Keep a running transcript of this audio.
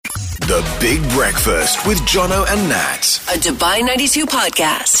The Big Breakfast with Jono and Nat. A Dubai 92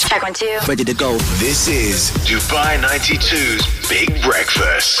 podcast. Check 1, 2. Ready to go. This is Dubai 92's Big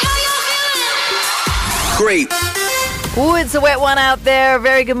Breakfast. Great. Ooh, it's a wet one out there.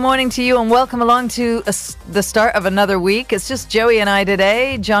 Very good morning to you and welcome along to the start of another week. It's just Joey and I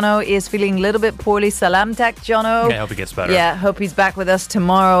today. Jono is feeling a little bit poorly. Salam tak, Jono. Yeah, I hope he gets better. Yeah, hope he's back with us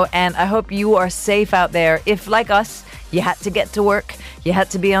tomorrow. And I hope you are safe out there. If, like us, you had to get to work, you had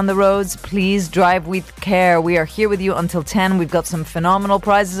to be on the roads, please drive with care. We are here with you until 10. We've got some phenomenal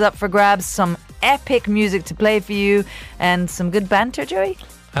prizes up for grabs, some epic music to play for you, and some good banter, Joey.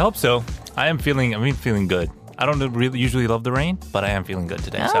 I hope so. I'm feeling good. I don't really usually love the rain, but I am feeling good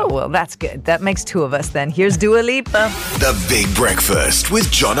today. Oh, well, that's good. That makes two of us then. Here's Dua Lipa. The Big Breakfast with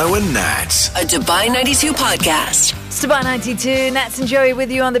Jono and Nat. A Dubai 92 podcast. It's Dubai 92. Nats and Joey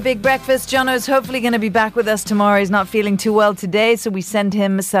with you on the Big Breakfast. Jono's hopefully going to be back with us tomorrow. He's not feeling too well today, so we send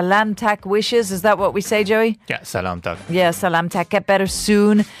him salam tak wishes. Is that what we say, Joey? Yeah, salam tak. Yeah, salam tak. Get better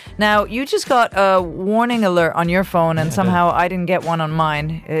soon. Now, you just got a warning alert on your phone, and somehow I didn't get one on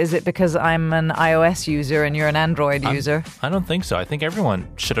mine. Is it because I'm an iOS user and you're an Android user? I don't think so. I think everyone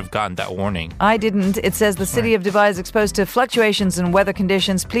should have gotten that warning. I didn't. It says the city of Dubai is exposed to fluctuations in weather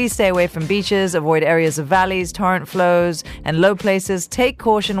conditions. Please stay away from beaches, avoid areas of valleys, torrent flows, and low places. Take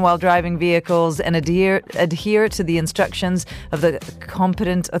caution while driving vehicles and adhere to the instructions of the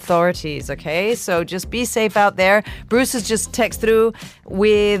competent authorities, okay? So just be safe out there. Bruce has just texted through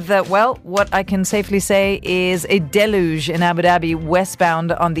with, what I can safely say is a deluge in Abu Dhabi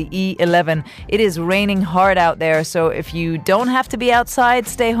westbound on the E11. It is raining hard out there, so if you don't have to be outside,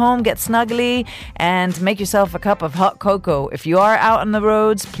 stay home, get snuggly, and make yourself a cup of hot cocoa. If you are out on the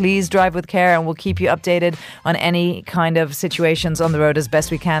roads, please drive with care, and we'll keep you updated on any kind of situations on the road as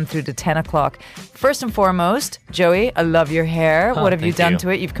best we can through to 10 o'clock. First and foremost, Joey, I love your hair. What have you done to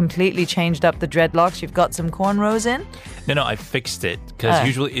it? You've completely changed up the dreadlocks. You've got some cornrows in? No, I fixed it because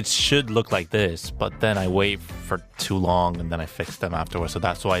usually it should look like this, but then I wait for too long and then I fix them afterwards. So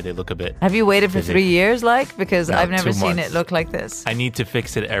that's why they look a bit. Have you waited for busy. 3 years, because No, I've never 2 seen months. it look like this? I need to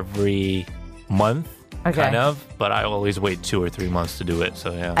fix it every month, kind of, but I always wait 2 or 3 months to do it.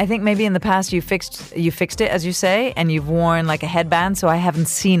 So yeah. I think maybe in the past you fixed it, as you say, and you've worn like a headband, so I haven't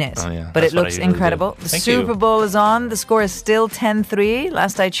seen it. Oh, yeah. But That's it what I looks usually incredible. do. The Thank Super you. Bowl is on. The score is still 10-3,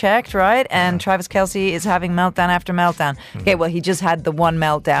 last I checked, right? And Travis Kelce is having meltdown after meltdown. Okay, well, he just had the one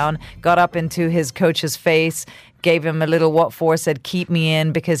meltdown, got up into his coach's face, gave him a little what for, said, keep me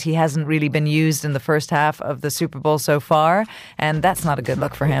in, because he hasn't really been used in the first half of the Super Bowl so far. And that's not a good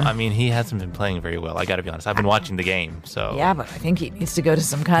look for him. I mean, he hasn't been playing very well. I got to be honest. I've been watching the game, so. Yeah, but I think he needs to go to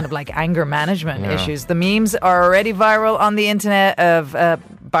some kind of anger management issues. The memes are already viral on the internet of,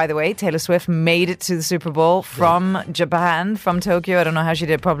 by the way, Taylor Swift made it to the Super Bowl from Japan, from Tokyo. I don't know how she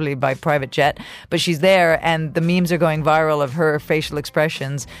did, probably by private jet, but she's there, and the memes are going viral of her facial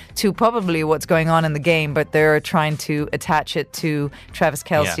expressions to probably what's going on in the game, but they're trying to attach it to Travis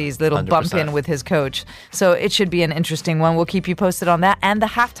Kelce's little 100%. bump in with his coach. So it should be an interesting one. We'll keep you posted on that. And the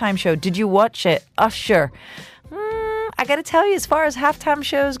halftime show, did you watch it? Usher. I got to tell you, as far as halftime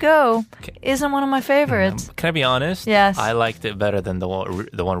shows go, isn't one of my favorites. Can I be honest? Yes. I liked it better than the one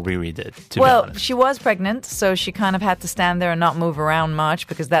Riri did, to be Well, honest. she was pregnant, so she kind of had to stand there and not move around much,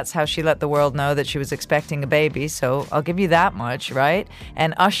 because that's how she let the world know that she was expecting a baby. So I'll give you that much, right?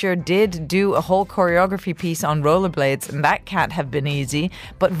 And Usher did do a whole choreography piece on rollerblades, and that can't have been easy,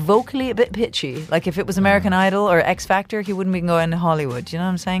 but vocally a bit pitchy. Like if it was American Idol or X Factor, he wouldn't be going to Hollywood. You know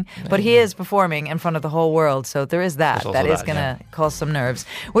what I'm saying? But he is performing in front of the whole world, so there is that. There's That also is that, going to cause some nerves.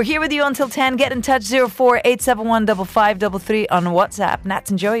 We're here with you until 10. Get in touch, 04-871 5533 on WhatsApp. Nats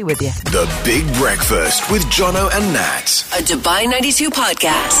and Joey with you. The Big Breakfast with Jono and Nat. A Dubai 92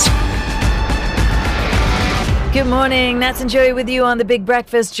 podcast. Good morning, Nats and Joey with you on the Big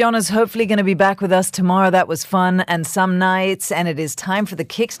Breakfast. Jonah's hopefully going to be back with us tomorrow. That was fun and some nights, and it is time for the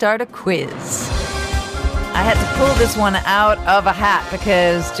Kickstarter quiz. I had to pull this one out of a hat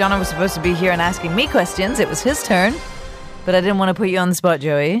because Jonah was supposed to be here and asking me questions. It was his turn. But I didn't want to put you on the spot,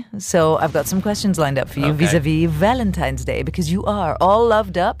 Joey. So I've got some questions lined up for you vis-a-vis Valentine's Day, because you are all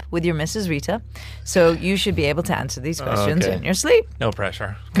loved up with your Mrs. Rita. So you should be able to answer these questions in your sleep. No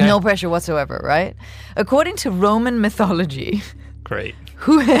pressure. Okay. No pressure whatsoever, right? According to Roman mythology... Great.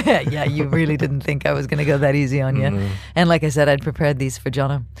 Yeah, you really didn't think I was going to go that easy on you. And like I said, I'd prepared these for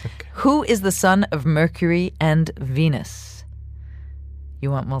Jonah. Okay. Who is the son of Mercury and Venus?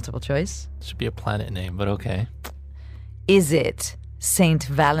 You want multiple choice? Should be a planet name, but okay. Is it Saint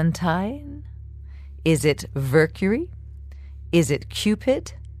Valentine? Is it Mercury? Is it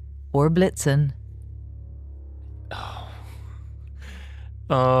Cupid or Blitzen?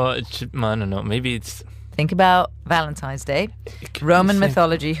 I don't know. Maybe it's Think about Valentine's Day. could be Roman the same-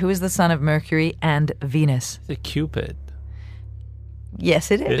 mythology. Who is the son of Mercury and Venus? Is it Cupid?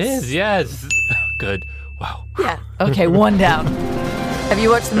 Yes, it is. It is. Yes. Good. Wow. Yeah. Okay, one down. Have you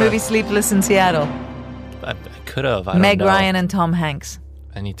watched the movie Sleepless in Seattle? I could have. I don't Meg know. Ryan and Tom Hanks.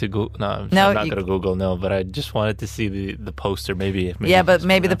 I need to go. No, I'm No, not you- going to Google. No, but I just wanted to see the poster. Maybe Yeah, but it's-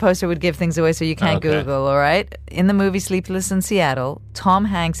 maybe the poster would give things away, so you can't Okay. Google, all right? In the movie Sleepless in Seattle, Tom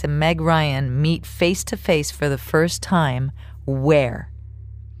Hanks and Meg Ryan meet face to face for the first time. Where?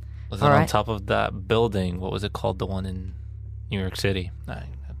 Was it all on right. top of that building? What was it called? The one in New York City. I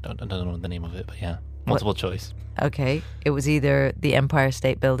don't know the name of it, but yeah, multiple choice. Okay, it was either the Empire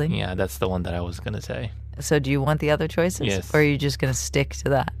State Building. Yeah, that's the one that I was going to say. So do you want the other choices? Yes. Or are you just going to stick to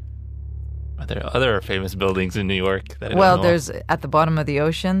that? Are there other famous buildings in New York that I Well, don't know? there's at the bottom of the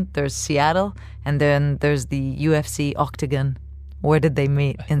ocean, there's Seattle, and then there's the UFC Octagon. Where did they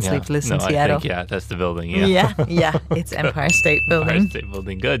meet? In Yeah. Sleepless No, in Seattle? I think, that's the building. Yeah. yeah, it's Empire State Building. Empire State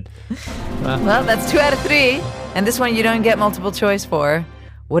Building. Good. Well, that's 2 out of 3. And this one you don't get multiple choice for.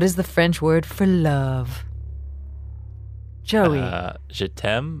 What is the French word for love? Joey. Je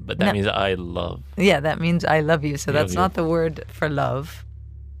t'aime, but that No. means I love. Yeah, that means I love you. So Love that's you. not the word for love.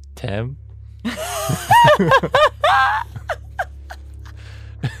 Tem.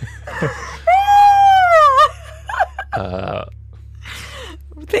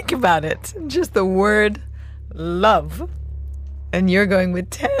 Think about it. Just the word love. And you're going with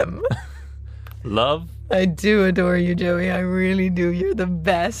Tem. Love. I do adore you, Joey. I really do. You're the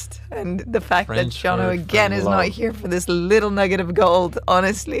best. And the fact French that Jono word for again is not love. here for this little nugget of gold,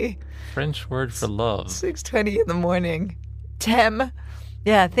 honestly. French word for love. 6:20 in the morning. Tem.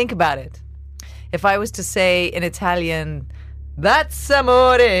 Yeah, think about it. If I was to say in Italian, that's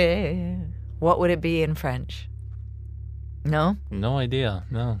amore, what would it be in French? No? No idea.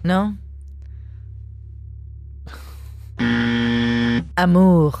 No. No?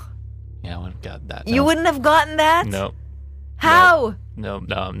 Amour. Yeah, I wouldn't got that. You no. wouldn't have gotten that? No. How? No.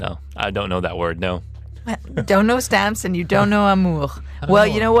 I don't know that word. No. Don't know stamps and you don't know amour. Well,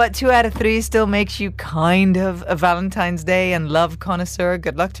 you know what? 2 out of 3 still makes you kind of a Valentine's Day and love connoisseur.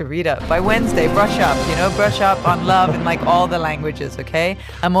 Good luck to Rita. By Wednesday, brush up. Brush up on love in like all the languages, okay?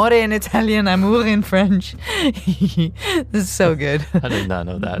 Amore in Italian, amour in French. This is so good. I did not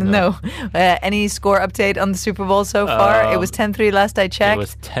know that. No. Any score update on the Super Bowl so far? It was 10-3 last I checked. It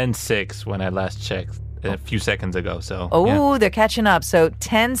was 10-6 when I last checked a few seconds ago. So. Oh, yeah. they're catching up. So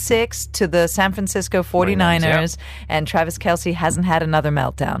 10-6 to the San Francisco 49ers, 49ers, and Travis Kelce hasn't had another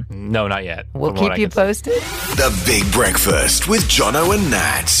meltdown. No, not yet. We'll from what keep I you can see. posted. The Big Breakfast with Jono and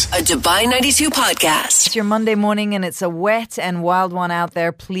Nat. A Dubai 92 podcast. It's your Monday morning and it's a wet and wild one out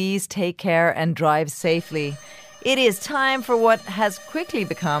there. Please take care and drive safely. It is time for what has quickly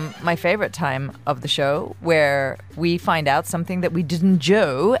become my favorite time of the show, where we find out something that we didn't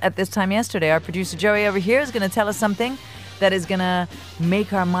know at this time yesterday. Our producer Joey over here is going to tell us something that is going to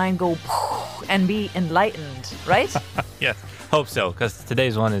make our mind go and be enlightened, right? Yes, hope so, because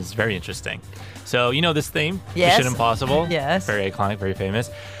today's one is very interesting. So, you know this theme? Yes. Mission Impossible? Yes. Very iconic, very famous.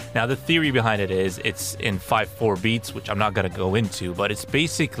 Now, the theory behind it is it's in 5/4 beats, which I'm not going to go into, but it's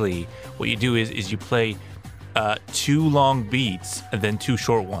basically what you do is you play 2 long beats and then 2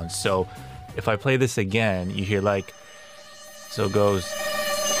 short ones. So, if I play this again, you hear like, so it goes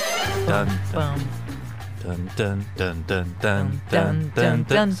dun dun Boom. dun dun dun dun dun dun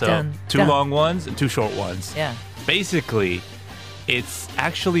dun. So 2 long ones and 2 short ones. Yeah. Basically, it's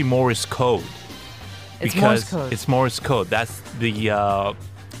actually Morse code. It's because Morse code. It's Morse code. That's the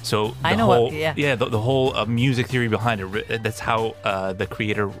so the I know whole what- yeah. the whole music theory behind it. That's how the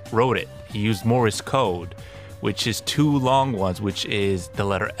creator wrote it. He used Morse code, which is 2 long ones, which is the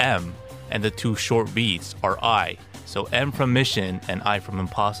letter M, and the 2 short beats are I. So M from mission and I from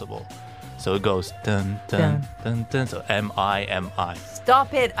impossible. So it goes dun dun dun dun. So M-I.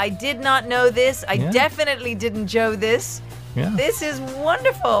 Stop it. I did not know this. I Yeah. definitely didn't know this. Yeah. This is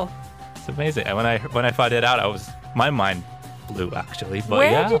wonderful. It's amazing. And when I found it out, my mind blew actually. But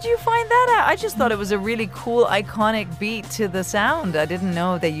Where yeah. did you find that out? I just thought it was a really cool, iconic beat to the sound. I didn't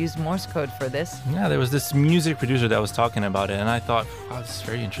know they used Morse code for this. Yeah, there was this music producer that was talking about it, and I thought, wow, this is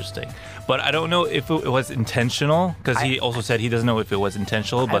very interesting. But I don't know if it was intentional, because he also said he doesn't know if it was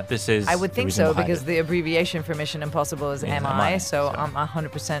intentional, but this is I would the think reason so, behind because it. the abbreviation for Mission Impossible is Yeah, MI, MI, so so- I'm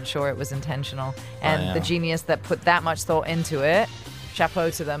 100% sure it was intentional. And yeah. the genius that put that much thought into it, chapeau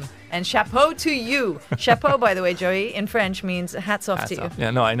to them. And chapeau to you. Chapeau, by the way, Joey, in French means hats off to you.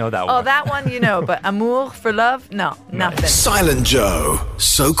 Yeah, no, I know that one. Oh, that one you know, but amour for love? No, nothing. Silent Joe.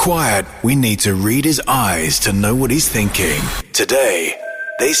 So quiet, we need to read his eyes to know what he's thinking. Today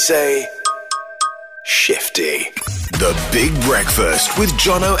They say shifty. The Big Breakfast with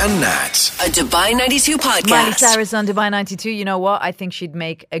Jono and Nat. A Dubai 92 Miley podcast. Cyrus on Dubai 92. You know what? I think she'd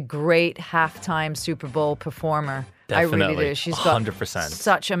make a great halftime Super Bowl performer. I really Definitely. do. She's got 100%.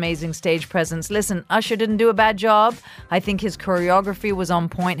 such amazing stage presence. Listen, Usher didn't do a bad job. I think his choreography was on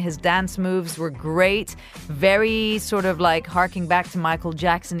point. His dance moves were great. Very sort of like harking back to Michael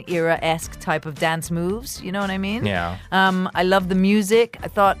Jackson era-esque type of dance moves. You know what I mean? Yeah. I love the music. I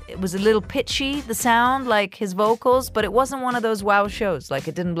thought it was a little pitchy, the sound, like his vocals, but it wasn't one of those wow shows. Like,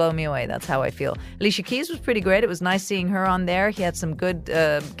 it didn't blow me away. That's how I feel. Alicia Keys was pretty great. It was nice seeing her on there. He had some good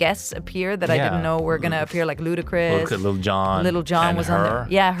guests appear that I Yeah. didn't know were going to appear, like Ludacris. Look at Lil Jon. Little John and was her. on there.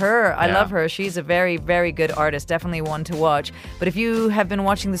 Yeah, her. I Yeah. love her. She's a very, very good artist. Definitely one to watch. But if you have been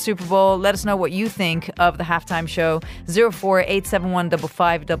watching the Super Bowl, let us know what you think of the halftime show.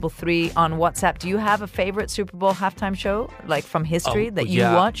 04-871-5533 on WhatsApp. Do you have a favorite Super Bowl halftime show, like from history, that you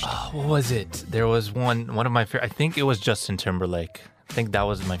yeah. watched? What was it? There was one of my favorite. I think it was Justin Timberlake. I think that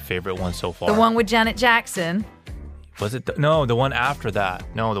was my favorite one so far. The one with Janet Jackson. Was it? No, the one after that.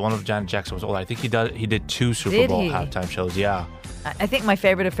 No, the one with Janet Jackson was old. I think he did 2 Super Did Bowl he? halftime shows. Yeah. I think my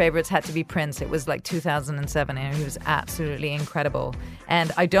favorite of favorites had to be Prince. It was like 2007 and he was absolutely incredible.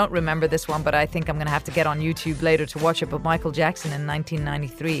 And I don't remember this one, but I think I'm going to have to get on YouTube later to watch it. But Michael Jackson in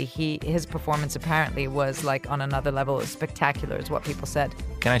 1993, his performance apparently was like on another level. It was spectacular is what people said.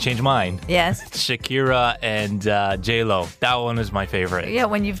 Can I change mine? Yes. Shakira and J-Lo. That one is my favorite. Yeah,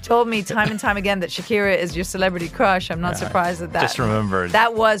 when you've told me time and time again that Shakira is your celebrity crush, I'm not surprised at that. Just remembered.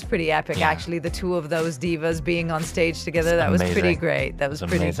 That was pretty epic, Yeah. actually. The two of those divas being on stage together, that was amazing. pretty great. That was It's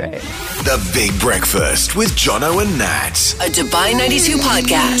pretty amazing. great. The Big Breakfast with Jono and Nat. A Dubai 92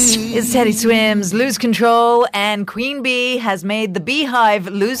 podcast. It's Teddy Swims, Lose Control, and Queen Bee has made the Beehive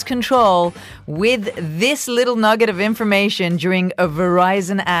lose control with this little nugget of information during a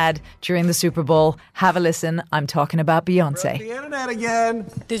Verizon ad during the Super Bowl. Have a listen. I'm talking about Beyonce. The internet again.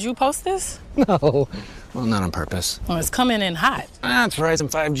 Did you post this? No. Well, not on purpose. Oh, it's coming in hot. It's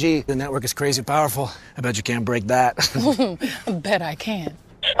Verizon 5G. The network is crazy powerful. I bet you can't break that. I bet I can.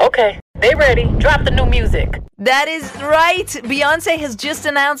 Okay, they ready. Drop the new music. That is right. Beyonce has just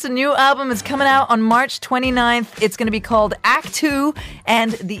announced a new album. It's coming out on March 29th. It's going to be called Act 2,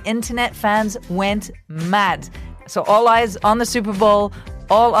 and the internet fans went mad. So all eyes on the Super Bowl,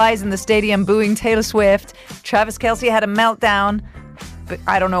 all eyes in the stadium booing Taylor Swift. Travis Kelce had a meltdown. But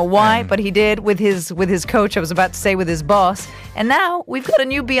I don't know why, but he did with his coach. I was about to say with his boss. And now we've got a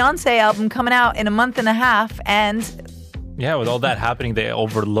new Beyonce album coming out in a month and a half, and Yeah, with all that happening, they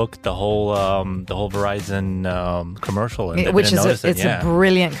overlooked the whole Verizon commercial, and they which didn't is notice it's it. Yeah. a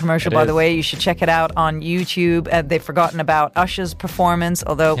brilliant commercial, It by the is. way. You should check it out on YouTube. They've forgotten about Usher's performance,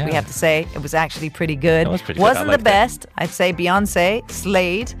 although we Yeah. have to say it was actually pretty good. It was pretty good. Wasn't I the liked it. best. I'd say Beyonce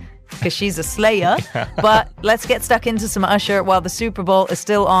slayed because she's a slayer. But let's get stuck into some Usher while the Super Bowl is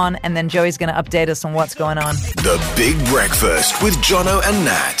still on, and then Joey's going to update us on what's going on. The Big Breakfast with Jono and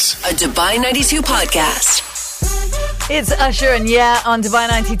Nat. A Dubai 92 podcast. It's Usher, and yeah, on Dubai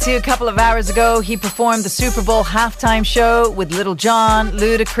 92 a couple of hours ago, he performed the Super Bowl halftime show with Little John,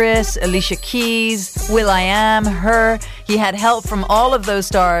 Ludacris, Alicia Keys, Will.i.am, her. He had help from all of those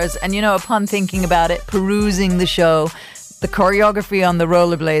stars, and you know, upon thinking about it, perusing the show, the choreography on the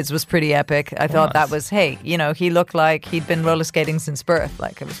rollerblades was pretty epic. I thought that was, hey, you know, he looked like he'd been roller skating since birth.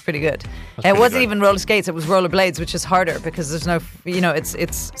 Like, it was pretty good. And it pretty wasn't good. even roller skates, it was rollerblades, which is harder because there's no, you know, it's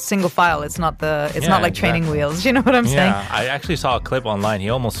single file. It's not Yeah, not like training exactly. wheels. You know what I'm saying? Yeah, I actually saw a clip online.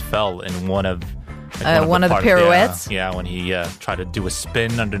 He almost fell in one of One of the parts, pirouettes? Yeah, when he tried to do a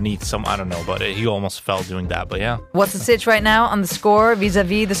spin underneath some, I don't know, but he almost fell doing that. But yeah, What's the sitch right now on the score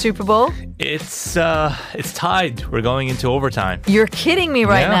vis-a-vis the Super Bowl? it's tied. We're going into overtime. You're kidding me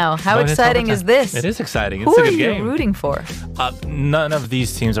right Yeah, now. How going into exciting is overtime. this? It is exciting. Who It's a are good you game. rooting for? None of these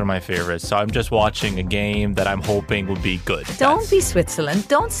teams are my favorites, so I'm just watching a game that I'm hoping will be good. Don't That's- be Switzerland.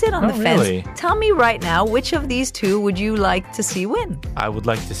 Don't sit on Oh, the fence. really? Tell me right now, which of these two would you like to see win? I would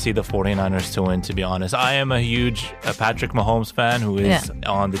like to see the 49ers to win, to be honest. I am a huge Patrick Mahomes fan who is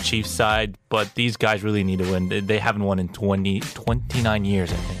on the Chiefs side, but these guys really need to win. They haven't won in 29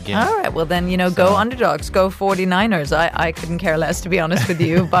 years, I think. Yeah. All right, well then, you know, go underdogs, go 49ers. I couldn't care less, to be honest with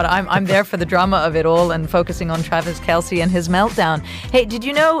you, but I'm there for the drama of it all and focusing on Travis Kelce and his meltdown. Hey, did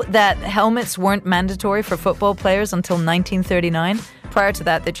you know that helmets weren't mandatory for football players until 1939? Prior to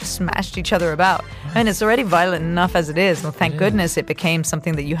that, they just smashed each other about. I mean, it's already violent enough as it is. Well, thank goodness it became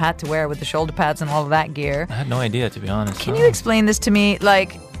something that you had to wear with the shoulder pads and all of that gear. I had no idea, to be honest. Can you explain this to me?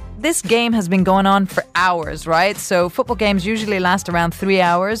 Like, this game has been going on for hours, right? So football games usually last around 3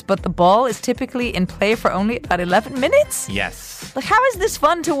 hours, but the ball is typically in play for only about 11 minutes? Yes. Like, how is this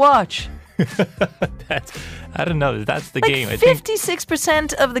fun to watch? I don't know. That's the Like game. I think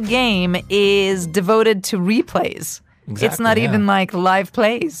 56% of the game is devoted to replays. It's Exactly, not yeah. even like live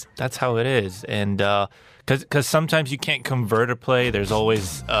plays. that's how it is. And because sometimes you can't convert a play. There's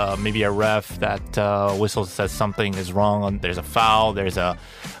always maybe a ref that whistles says something is wrong. There's a foul. There's a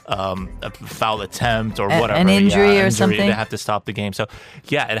foul attempt or whatever. an injury or something. They have to stop the game. So,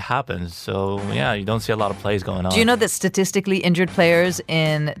 yeah, it happens. So, yeah, you don't see a lot of plays going on. Do you know that statistically injured players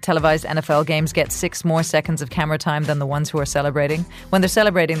in televised NFL games get 6 more seconds of camera time than the ones who are celebrating? When they're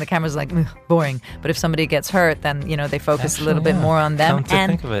celebrating, the camera's like, "Ugh, boring. But if somebody gets hurt, then, they focus a little bit more on them. Come to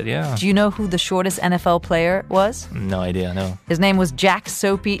think of it, yeah. Do you know who the shortest NFL player was? No idea, no. His name was Jack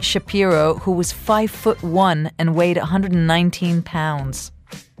Soapy Shapiro, who was 5'1" and weighed 119 pounds.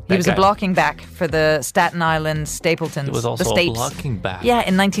 He That was a guy- blocking back for the Staten Island Stapletons. It was also the a Stapes. blocking back. Yeah,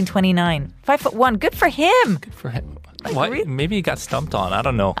 in 1929. 5'1". Good for him. For him. Like, Why? really? Maybe he got stumped on. I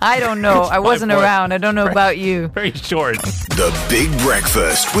don't know. I don't know. I wasn't 5'4". around. I don't know about you. Very short. The Big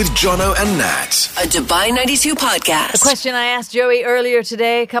Breakfast with Jono and Nat. A Dubai 92 podcast. The question I asked Joey earlier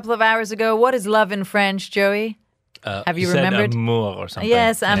today, a couple of hours ago, what is love in French, Joey? Have you said remembered? amour or something.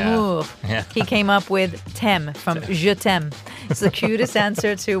 Yes, amour. Yeah. He came up with t'aime from je t'aime. It's the cutest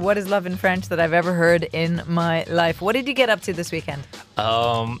answer to what is love in French that I've ever heard in my life. What did you get up to this weekend?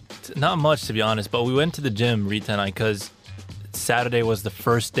 Not much, to be honest, but we went to the gym, Rita and I, because Saturday was the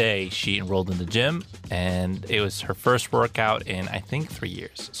first day she enrolled in the gym, and it was her first workout in, I think, 3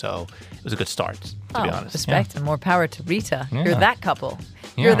 years. So it was a good start, to be honest. Respect and more power to Rita. Yeah. You're that couple.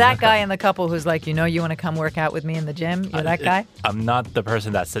 You're Yeah, that that guy in the couple who's like, you want to come work out with me in the gym? You're that guy? I'm not the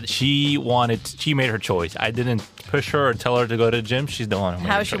person that said she made her choice. I didn't push her or tell her to go to the gym. She's the one who made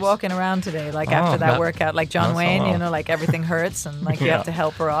How her is she choice. walking around today? Like after that not- workout, like John not so Wayne, well. like everything hurts and like you Yeah. have to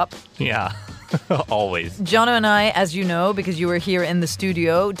help her up. Yeah, always. Jono and I, as you know, because you were here in the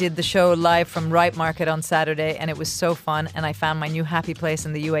studio, did the show live from Ripe Market on Saturday, and it was so fun. And I found my new happy place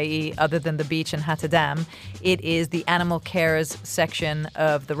in the UAE, other than the beach in Hattadam. It is the animal cares section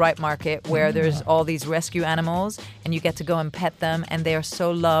of the Ripe Market, where there's all these rescue animals, and you get to go and pet them, and they are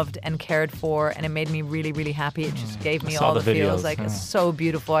so loved and cared for, and it made me really, really happy. It just gave me saw all the the feels. videos, Like yeah. it's so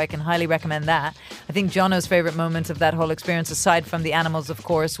beautiful. I can highly recommend that. I think Jono's favorite moment of that whole experience, aside from the animals, of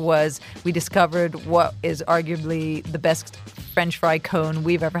course, was we discovered what is arguably the best French fry cone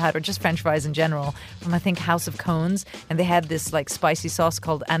we've ever had, or just French fries in general, from I think House of Cones. And they had this like spicy sauce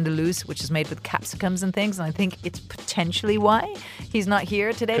called Andalouse, which is made with capsicums and things. And I think it's potentially why he's not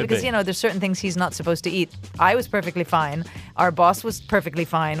here today, Could because be. there's certain things he's not supposed to eat. I was perfectly fine. Our boss was perfectly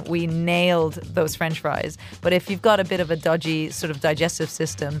fine. We nailed those French fries. But if you've got a bit of a dodgy sort of digestive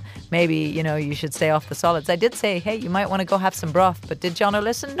system, maybe you should stay off the solids. I did say, hey, you might want to go have some broth, but did Jono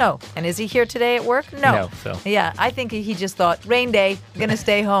listen? No. And is he here today at work? No. No, so. Yeah, I think he just thought, rain day, gonna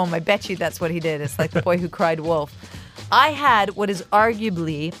stay home. I bet you that's what he did. It's like the boy who cried wolf. I had what is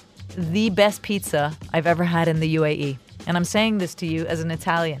arguably the best pizza I've ever had in the UAE. And I'm saying this to you as an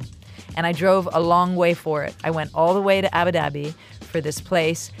Italian. And I drove a long way for it. I went all the way to Abu Dhabi for this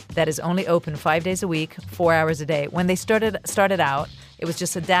place that is only open 5 days a week, 4 hours a day. When they started out, it was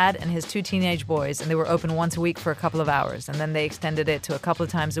just a dad and his 2 teenage boys, and they were open once a week for a couple of hours. And then they extended it to a couple of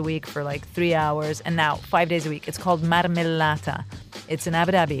times a week for like 3 hours, and now 5 days a week. It's called Marmellata. It's in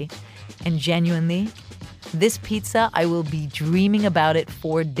Abu Dhabi, and genuinely, this pizza, I will be dreaming about it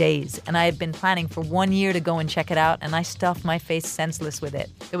for days. And I have been planning for 1 year to go and check it out, and I stuffed my face senseless with it.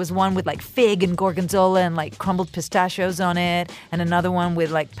 There was one with like fig and gorgonzola and like crumbled pistachios on it, and another one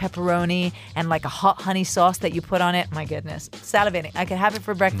with like pepperoni and like a hot honey sauce that you put on it. My goodness, salivating. I could have it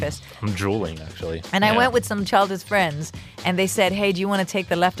for breakfast. I'm drooling, actually. And I Yeah. went with some childhood friends, and they said, hey, do you want to take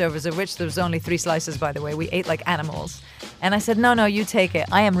the leftovers, of which there was only 3 slices, by the way. We ate like animals. And I said, no, you take it.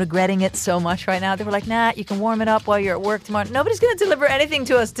 I am regretting it so much right now. They were like, nah, you can warm it up while you're at work tomorrow. Nobody's going to deliver anything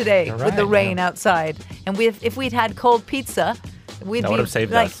to us today You're with the right, rain outside. And if we'd had cold pizza, we'd That be would have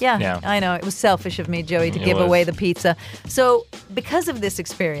saved like, us. yeah, Yeah. I know. It was selfish of me, Joey, to It give was. away the pizza. So because of this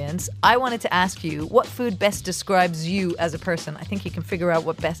experience, I wanted to ask you, what food best describes you as a person? I think you can figure out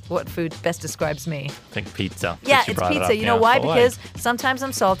what food best describes me. I think pizza. Yeah, since you it's brought it pizza. up. You know Yeah. why? But Because sometimes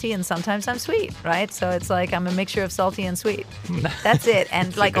I'm salty and sometimes I'm sweet, right? So it's like I'm a mixture of salty and sweet. That's it.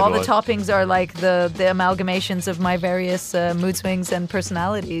 And like good all the one. toppings are like the amalgamations of my various mood swings and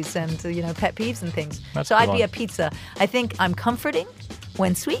personalities and pet peeves and things. That's So a I'd good be a one. pizza. I think I'm comforting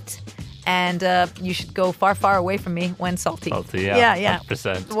when sweet. And you should go far, far away from me when salty. Salty, yeah, Yeah.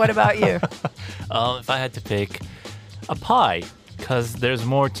 100%. What about you? If I had to pick a pie, Because there's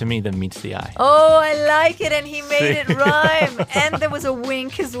more to me than meets the eye. Oh, I like it, and he made it rhyme. And there was a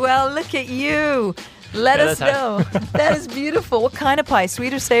wink as well. Look at you. Let us know. That is beautiful. What kind of pie?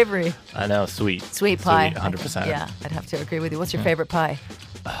 Sweet or savory? I know, sweet. Sweet pie. 100%. Yeah, I'd have to agree with you. What's your favorite pie?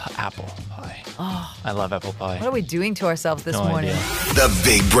 Apple pie. Oh, I love apple pie. What are we doing to ourselves this No morning? idea. The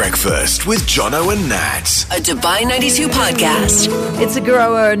Big Breakfast with Jono and Nat. A Dubai 92 podcast. It's a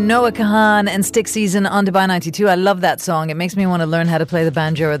grower, Noah Kahan and Stick Season on Dubai 92. I love that song. It makes me want to learn how to play the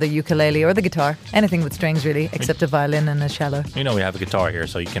banjo or the ukulele or the guitar. Anything with strings, really, except a violin and a cello. You know we have a guitar here,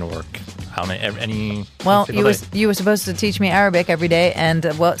 so you can work any Well, single day. you were supposed to teach me Arabic every day, and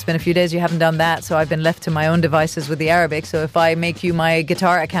well, it's been a few days you haven't done that, so I've been left to my own devices with the Arabic. So if I make you my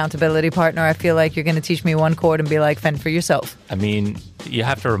guitar accountability partner, I feel like you're going to teach me one chord and be like, fend for yourself. I mean, you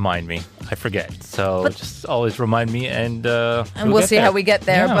have to remind me. I forget. So just always remind me, and we'll see how we get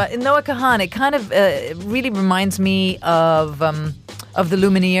there. Yeah. But in Noah Kahan, it kind of really reminds me of the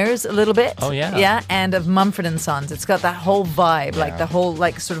Lumineers a little bit. Oh, yeah. Yeah, and of Mumford and Sons. It's got that whole vibe, like the whole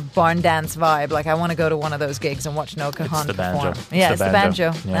like sort of barn dance vibe. Like I want to go to one of those gigs and watch Noah Kahan the perform. banjo. Yeah, it's the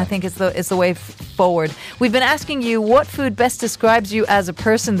banjo. Yeah. I think it's the way forward. We've been asking you what food best describes you as a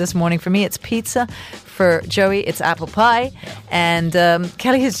person this morning. For me, it's pizza. For Joey, it's apple pie. Yeah. And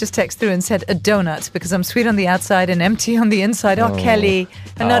Kelly has just texted through and said a donut because I'm sweet on the outside and empty on the inside. Oh, Kelly,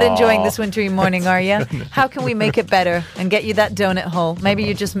 I'm not enjoying this wintry morning, are you? How can we make it better and get you that donut hole? Maybe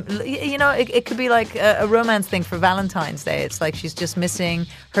you just, it could be like a romance thing for Valentine's Day. It's like she's just missing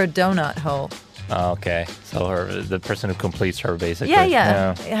her donut hole. Oh, okay. So the person who completes her, basically.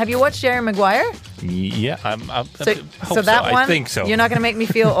 Yeah. Have you watched Jerry Maguire? Yeah, So that one, I think so. You're not going to make me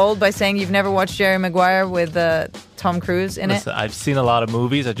feel old by saying you've never watched Jerry Maguire with Tom Cruise in it? I've seen a lot of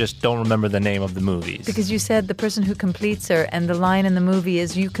movies. I just don't remember the name of the movies. Because you said the person who completes her, and the line in the movie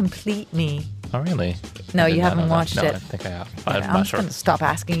is, "You complete me." Oh, really? No, you haven't watched it. it. I think I have. I'm not just sure. going to stop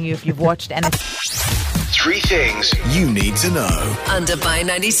asking you if you've watched anything. 3 things you need to know. On Dubai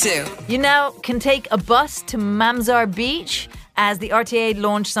 92. You now can take a bus to Mamzar Beach as the RTA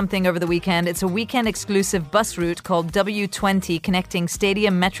launched something over the weekend. It's a weekend exclusive bus route called W20 connecting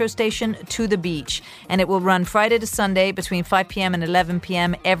Stadium Metro Station to the beach. And it will run Friday to Sunday between 5 p.m. and 11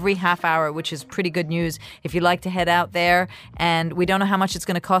 p.m. every half hour, which is pretty good news if you like to head out there. And we don't know how much it's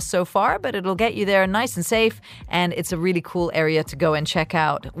going to cost so far, but it'll get you there nice and safe. And it's a really cool area to go and check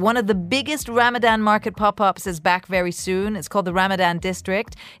out. One of the biggest Ramadan market pop-ups is back very soon. It's called the Ramadan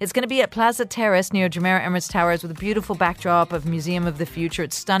District. It's going to be at Plaza Terrace near Jumeirah Emirates Towers with a beautiful backdrop of Museum of the Future.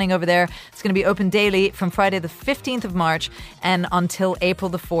 It's stunning over there. It's going to be open daily from Friday the 15th of March and until April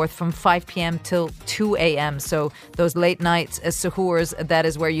the 4th from 5 p.m. till 2 a.m. So those late nights as suhoors, that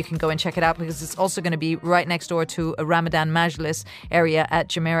is where you can go and check it out because it's also going to be right next door to a Ramadan Majlis area at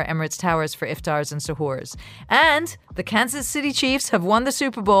Jumeirah Emirates Towers for iftars and suhoors. And the Kansas City Chiefs have won the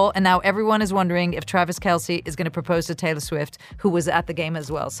Super Bowl, and now everyone is wondering if Travis Kelce is going to propose to Taylor Swift, who was at the game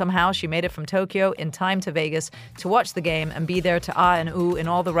as well. Somehow she made it from Tokyo in time to Vegas to watch the game and be there to ah and ooh in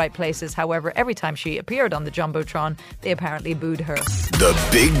all the right places. However, every time she appeared on the Jumbotron, they apparently booed her. The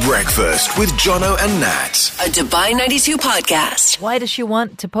Big Breakfast with Jono and Nat. A Dubai 92 podcast. Why does she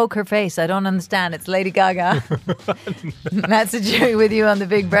want to poke her face? I don't understand. It's Lady Gaga. That's a jury with you on the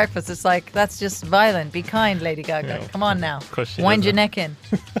Big Breakfast. It's like, that's just violent. Be kind, Lady Gaga. Yeah. Come on now. Of course she Wind your doesn't. neck in.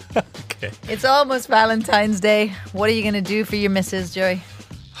 Okay. It's almost Valentine's Day. What are you going to do for your missus, Joey?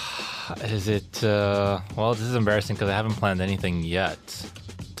 Is it? Well, this is embarrassing because I haven't planned anything yet,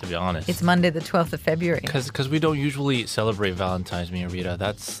 to be honest. It's Monday the 12th of February. Because we don't usually celebrate Valentine's, me and Rita.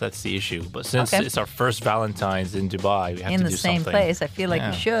 That's the issue. But since it's our first Valentine's in Dubai, we have in to the do same something. place. I feel like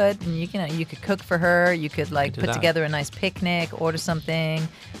you should. And you could cook for her. You could like do put that. together a nice picnic, order something,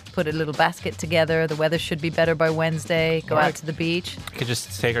 put a little basket together. The weather should be better by Wednesday. Go out Right. to the beach. I could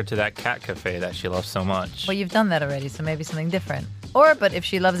just take her to that cat cafe that she loves so much. Well, you've done that already, so maybe something different. But if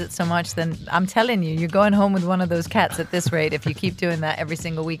she loves it so much, then I'm telling you, you're going home with one of those cats at this rate if you keep doing that every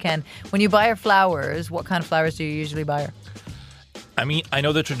single weekend. When you buy her flowers, what kind of flowers do you usually buy her? I mean, I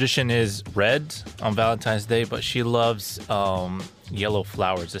know the tradition is red on Valentine's Day, but she loves yellow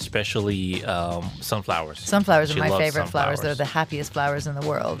flowers, especially sunflowers. Sunflowers She are my loves favorite flowers. sunflowers. They're the happiest flowers in the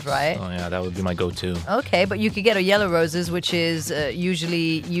world, right? Oh yeah, that would be my go-to. Okay, but you could get her yellow roses, which is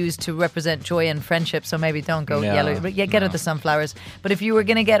usually used to represent joy and friendship. So maybe don't go No, yellow. But get her the sunflowers. But if you were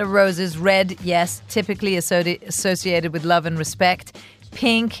going to get her roses, red, yes, typically associated with love and respect.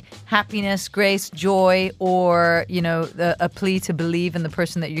 Pink, happiness, grace, joy, or, a plea to believe in the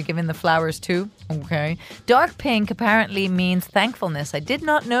person that you're giving the flowers to. Okay. Dark pink apparently means thankfulness. I did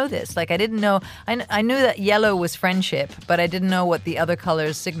not know this. Like, I didn't know. I knew that yellow was friendship, but I didn't know what the other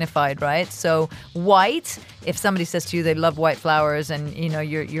colors signified, right? So white, if somebody says to you they love white flowers and, you know,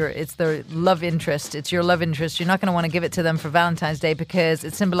 it's their love interest, it's your love interest, you're not going to want to give it to them for Valentine's Day because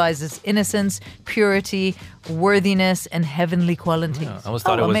it symbolizes innocence, purity, worthiness, and heavenly quality. Yeah, I always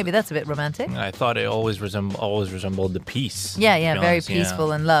thought maybe that's a bit romantic. I thought it always resembled the peace. Yeah, to be very honest,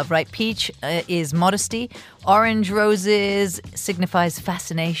 peaceful and love, right? Peach is modesty. Orange roses signifies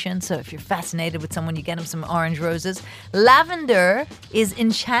fascination. So if you're fascinated with someone, you get them some orange roses. Lavender is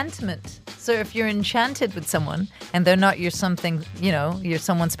enchantment. So if you're enchanted with someone and they're not your something, you know, you're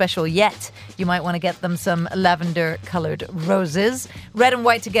someone special yet, you might want to get them some lavender colored roses. Red and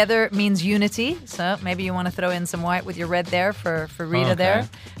white together means unity. So maybe you want to throw in some white with your red there for Rita there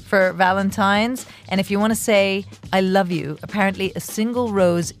for Valentine's. And if you want to say, I love you, apparently a single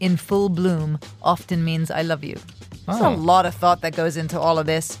rose in full bloom often means I love you. There's a lot of thought that goes into all of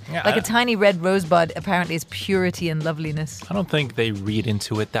this. Yeah, like a tiny red rosebud apparently is purity and loveliness. I don't think they read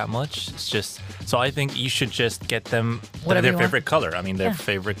into it that much. It's just, so I think you should just get them Whatever their you want. favorite color. I mean, their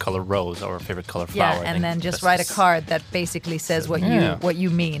favorite color rose or favorite color flower. Yeah, I and think then just that's write a card that basically says what you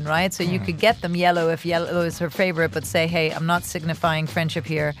mean, right? So you could get them yellow if yellow is her favorite, but say, hey, I'm not signifying friendship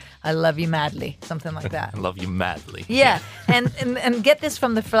here. I love you madly, something like that. I love you madly. Yeah, and get this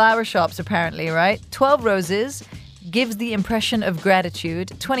from the flower shops apparently, right? 12 roses gives the impression of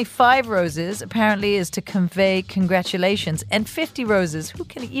gratitude. 25 roses apparently is to convey congratulations. And 50 roses, who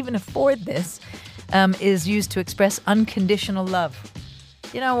can even afford this, is used to express unconditional love.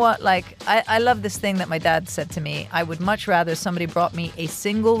 You know what? Like, I love this thing that my dad said to me. I would much rather somebody brought me a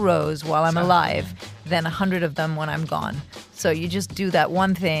single rose while I'm alive than 100 of them when I'm gone. So you just do that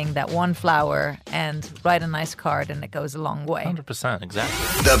one thing, that one flower, and write a nice card, and it goes a long way. 100%,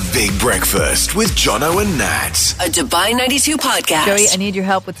 exactly. The Big Breakfast with Jono and Nat. A Dubai 92 podcast. Joey, I need your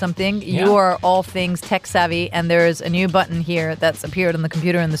help with something. You are all things tech savvy, and there's a new button here that's appeared on the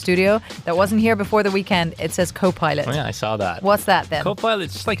computer in the studio that wasn't here before the weekend. It says Copilot. Oh, yeah, I saw that. What's that then?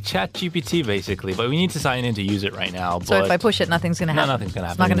 Copilot's just like ChatGPT, basically, but we need to sign in to use it right now. So but if I push it, nothing's going to happen. No, nothing's going to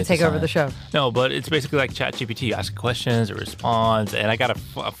happen. It's not going We to need take over sign the show. No, but it's basically like ChatGPT. You ask questions, it responds. And I got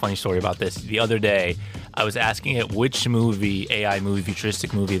a funny story about this. The other day, I was asking it which movie, AI movie,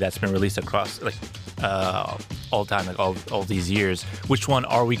 futuristic movie that's been released across like all time, like all these years, which one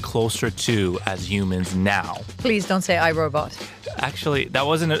are we closer to as humans now? Please don't say iRobot. Actually, that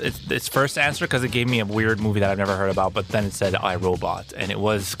wasn't its first answer because it gave me a weird movie that I've never heard about, but then it said iRobot. And it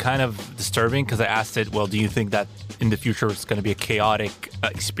was kind of disturbing because I asked it, well, do you think that in the future it's going to be a chaotic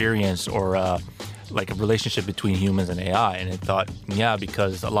experience or like a relationship between humans and AI? And it thought, yeah,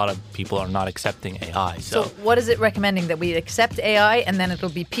 because a lot of people are not accepting AI. So what is it recommending? That we accept AI and then it'll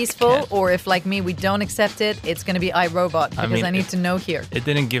be peaceful? Or if, like me, we don't accept it, it's going to be iRobot? Because I need to know here. It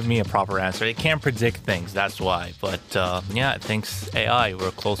didn't give me a proper answer. It can't predict things, that's why. But yeah, it thinks AI.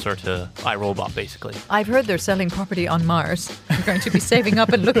 We're closer to iRobot, basically. I've heard they're selling property on Mars. I'm going to be saving up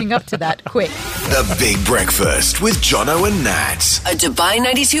and looking up to that quick. The Big Breakfast with Jono and Nat. A Dubai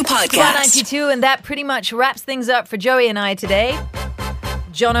 92 podcast. Dubai 92, and that pretty much wraps things up for Joey and I today.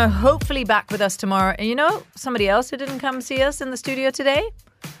 Jono, hopefully back with us tomorrow. And you know, somebody else who didn't come see us in the studio today?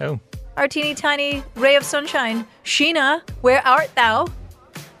 Oh. Our teeny tiny ray of sunshine. Sheena, where art thou?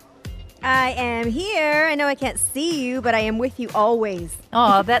 I am here. I know I can't see you, but I am with you always.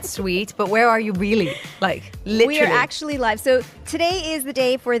 Oh, that's sweet. But where are you really? Like, literally. We are actually live. So today is the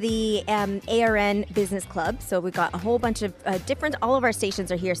day for the ARN Business Club. So we've got a whole bunch of all of our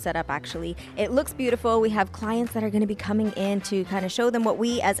stations are here set up, actually. It looks beautiful. We have clients that are going to be coming in to kind of show them what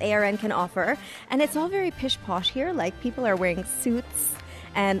we as ARN can offer. And it's all very pish-posh here. Like, people are wearing suits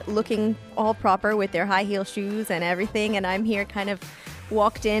and looking all proper with their high heel shoes and everything. And I'm here kind of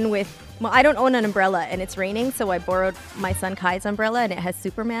walked in with, well, I don't own an umbrella and it's raining, so I borrowed my son Kai's umbrella and it has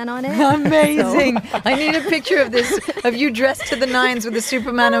Superman on it. Amazing. So. I need a picture of this, of you dressed to the nines with a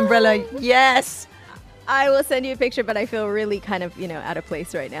Superman umbrella. Yes. I will send you a picture, but I feel really kind of, out of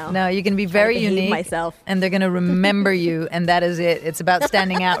place right now. No, you can be very unique. Myself. And they're going to remember you, and that is it. It's about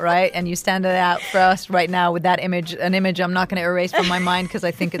standing out, right? And you stand it out for us right now with that image, an image I'm not going to erase from my mind because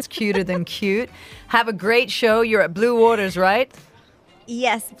I think it's cuter than cute. Have a great show. You're at Blue Waters, right?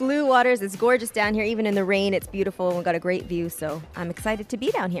 Yes, Blue Waters is gorgeous down here. Even in the rain, it's beautiful and we've got a great view. So I'm excited to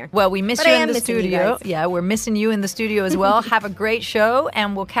be down here. Well, we miss you in the studio. Yeah, we're missing you in the studio as well. Have a great show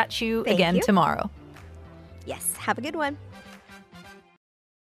and we'll catch you again tomorrow. Yes, have a good one.